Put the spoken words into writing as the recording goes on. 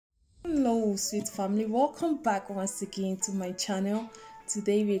Hello sweet family, welcome back once again to my channel.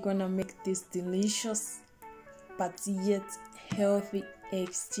 Today we're gonna make this delicious but yet healthy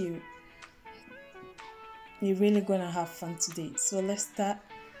egg stew. We're really gonna have fun today, so let's start.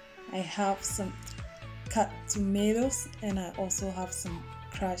 I have some cut tomatoes and I also have some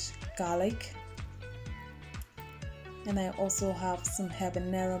crushed garlic, and I also have some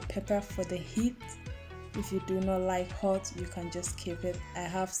habanero pepper for the heat. If you do not like hot, you can just keep it. I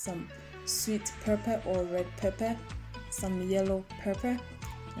have some sweet pepper or red pepper, some yellow pepper,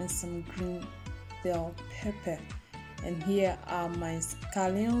 and some green bell pepper. And here are my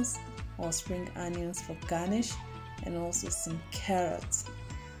scallions or spring onions for garnish, and also some carrots.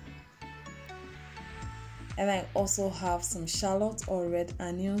 And I also have some shallots or red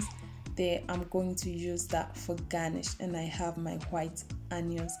onions. I'm going to use that for garnish, and I have my white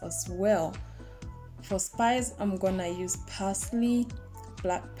onions as well. For spice, I'm gonna use parsley,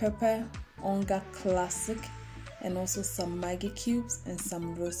 black pepper, onga classic, and also some Maggi cubes and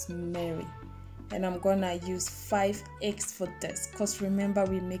some rosemary. And I'm gonna use 5 eggs for this, because remember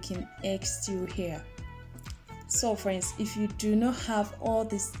we're making egg stew here. So friends, if you do not have all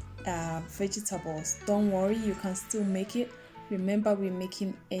these vegetables, don't worry, you can still make it. Remember we're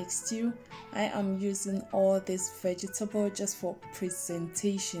making egg stew. I am using all this vegetable just for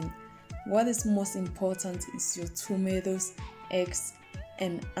presentation. What is most important is your tomatoes, eggs,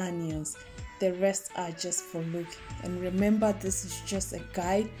 and onions. The rest are just for look. And remember, this is just a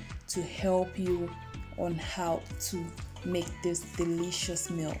guide to help you on how to make this delicious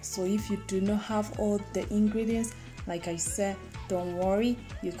meal. So if you do not have all the ingredients, like I said, don't worry,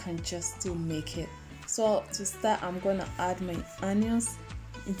 you can just still make it. So to start, I'm gonna add my onions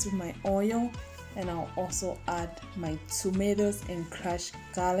into my oil, and I'll also add my tomatoes and crushed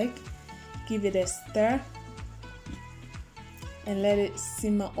garlic. Give it a stir and let it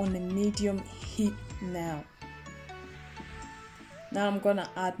simmer on a medium heat now. Now I'm gonna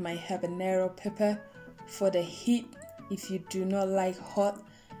add my habanero pepper for the heat. If you do not like hot,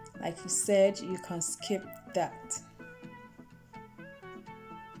 like you said, you can skip that.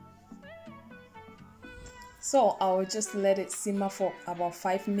 So I will just let it simmer for about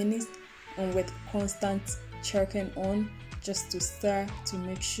 5 minutes, and with constant checking on, just to stir to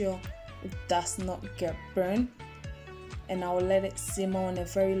make sure it does not get burned. And I will let it simmer on a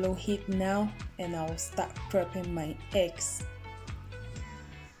very low heat now, and I will start prepping my eggs.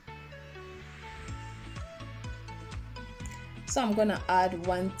 So I'm gonna add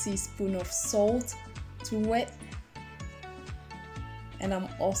 1 teaspoon of salt to it, and I'm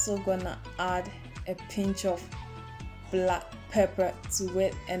also gonna add a pinch of black pepper to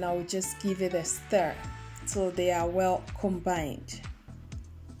it, and I will just give it a stir so they are well combined.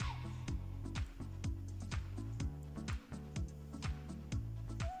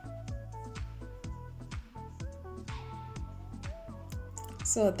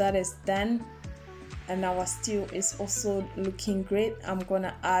 So that is done, and our stew is also looking great. I'm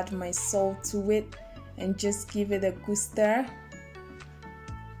gonna add my salt to it and just give it a good stir.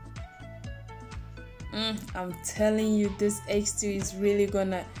 I'm telling you, this egg stew is really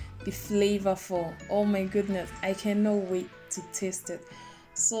gonna be flavorful. Oh my goodness, I cannot wait to taste it.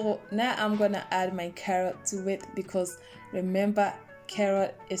 So now I'm gonna add my carrot to it, because remember,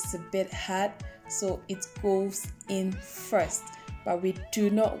 carrot is a bit hard, so it goes in first. But we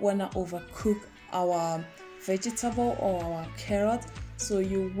do not want to overcook our vegetable or our carrot, so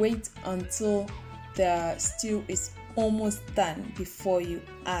you wait until the stew is almost done before you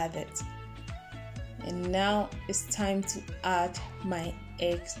add it. And now it's time to add my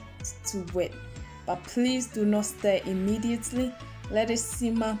eggs to it, but please do not stir immediately. Let it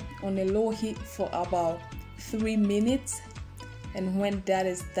simmer on a low heat for about 3 minutes, and when that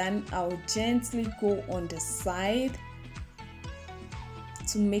is done, I will gently go on the side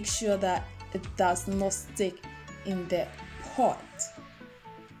to make sure that it does not stick in the pot.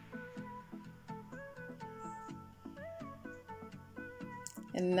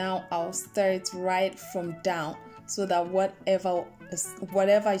 And now I'll stir it right from down, so that whatever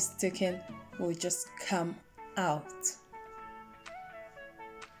is sticking will just come out.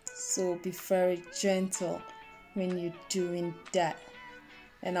 So be very gentle when you're doing that.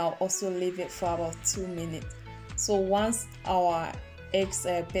 And I'll also leave it for about 2 minutes. So once our eggs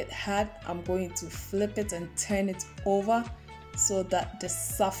are a bit hard, I'm going to flip it and turn it over, so that the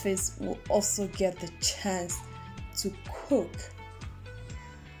surface will also get the chance to cook.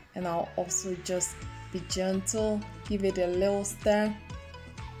 And I'll also just be gentle, give it a little stir,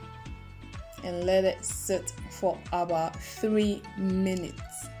 and let it sit for about 3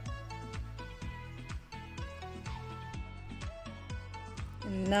 minutes.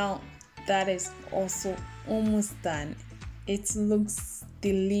 And now that is also almost done. It looks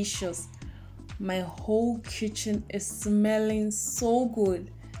delicious. My whole kitchen is smelling so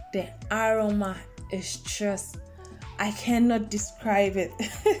good. The aroma is just, I cannot describe it.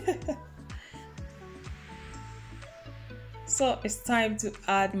 So it's time to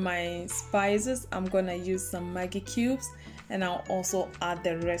add my spices. I'm gonna use some Maggi cubes, and I'll also add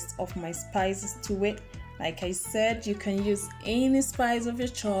the rest of my spices to it. Like I said, you can use any spice of your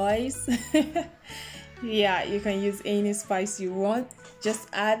choice. Yeah, you can use any spice you want. Just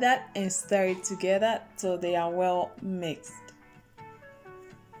add that and stir it together so they are well mixed.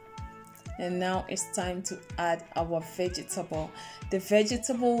 And now it's time to add our vegetable. The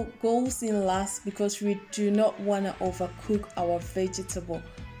vegetable goes in last because we do not want to overcook our vegetable.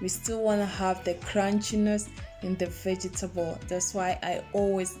 We still want to have the crunchiness in the vegetable. That's why I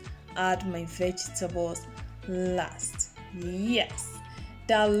always add my vegetables last. Yes,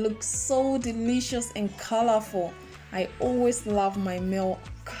 that looks so delicious and colorful. I always love my meal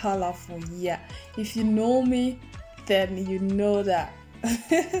colorful. Yeah, if you know me, then you know that.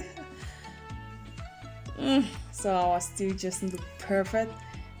 So our stew just look perfect.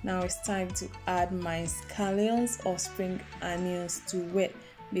 Now it's time to add my scallions or spring onions to it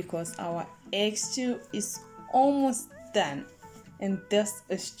because our egg stew is almost done, and this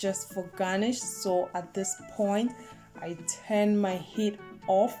is just for garnish. So at this point I turn my heat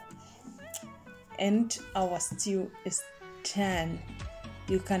off and our stew is done.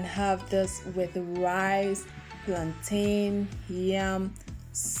 You can have this with rice, plantain, yam,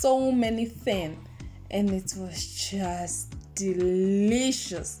 so many things, and it was just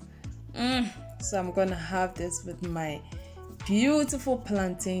delicious. So I'm gonna have this with my beautiful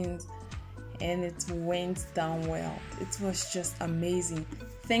plantains, and it went down well. It was just amazing.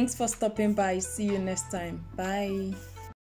 Thanks for stopping by. See you next time. Bye.